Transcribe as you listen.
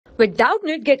With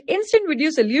Doubtnut, get instant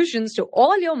video solutions to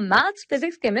all your maths,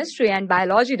 physics, chemistry, and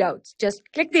biology doubts. Just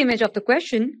click the image of the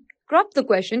question, crop the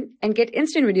question, and get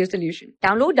instant video solution.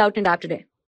 Download Doubtnut app today.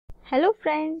 Hello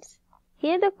friends,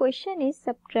 here the question is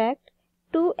subtract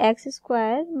 2x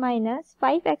square minus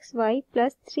 5xy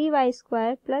plus 3y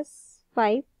square plus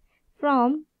 5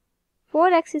 from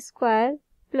 4x square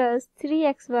plus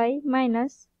 3xy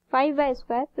minus 5y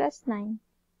square plus 9.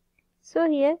 So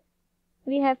here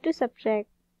we have to subtract.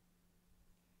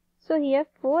 So here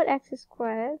 4x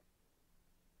square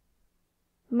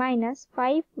minus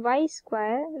 5y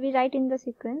square, we write in the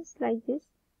sequence like this,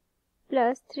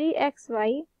 plus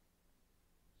 3xy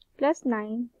plus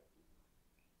 9.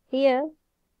 Here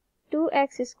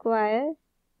 2x square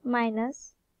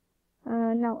minus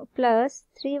plus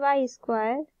 3y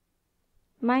square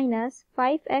minus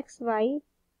 5xy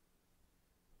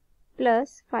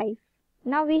plus 5.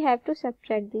 Now we have to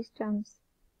subtract these terms.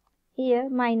 Here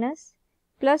minus,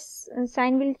 plus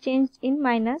sign will change in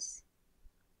minus,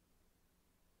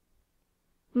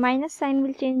 minus sign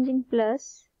will change in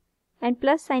plus, and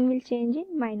plus sign will change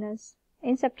in minus.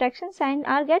 In subtraction, sign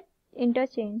are get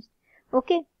interchanged.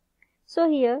 Okay, so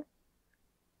here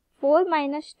 4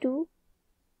 minus 2,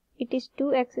 it is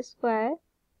 2x square,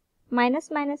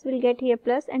 minus minus will get here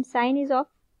plus, and sign is of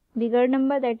bigger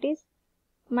number, that is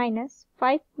minus.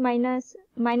 5 minus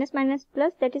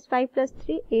plus, that is 5 plus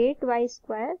 3, 8y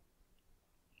square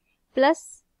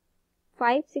plus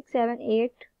 5, 6, 7,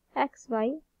 8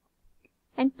 xy,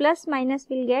 and plus minus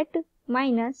will get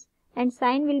minus, and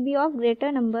sign will be of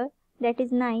greater number, that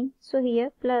is 9. So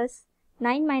here plus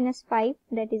 9 minus 5,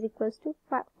 that is equals to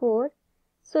 4.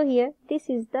 So here this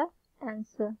is the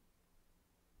answer.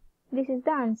 This is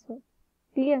the answer.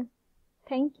 Clear?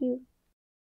 Thank you.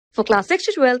 For class 6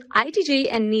 to 12, IIT JEE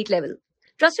and NEET level.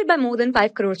 Trusted by more than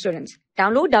 5 crore students.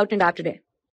 Download Doubtnut app today.